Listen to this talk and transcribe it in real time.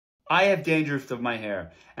I have dandruff of my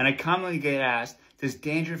hair, and I commonly get asked, does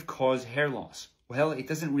dandruff cause hair loss? Well, it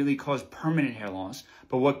doesn't really cause permanent hair loss,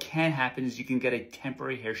 but what can happen is you can get a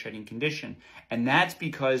temporary hair shedding condition. And that's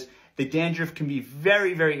because the dandruff can be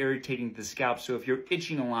very, very irritating to the scalp. So if you're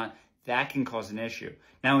itching a lot, that can cause an issue.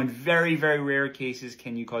 Now, in very, very rare cases,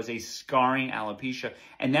 can you cause a scarring alopecia?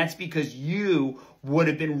 And that's because you would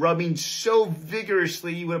have been rubbing so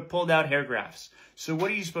vigorously, you would have pulled out hair grafts. So what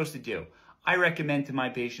are you supposed to do? I recommend to my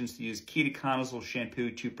patients to use ketoconazole shampoo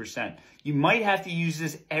 2%. You might have to use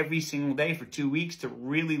this every single day for 2 weeks to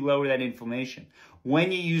really lower that inflammation.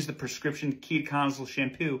 When you use the prescription ketoconazole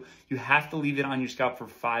shampoo, you have to leave it on your scalp for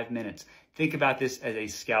 5 minutes. Think about this as a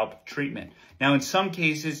scalp treatment. Now, in some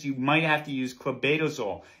cases, you might have to use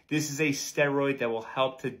Cobatazole. This is a steroid that will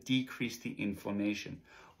help to decrease the inflammation.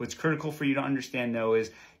 What's critical for you to understand, though, is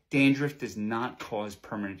dandruff does not cause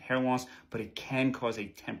permanent hair loss, but it can cause a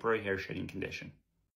temporary hair shedding condition.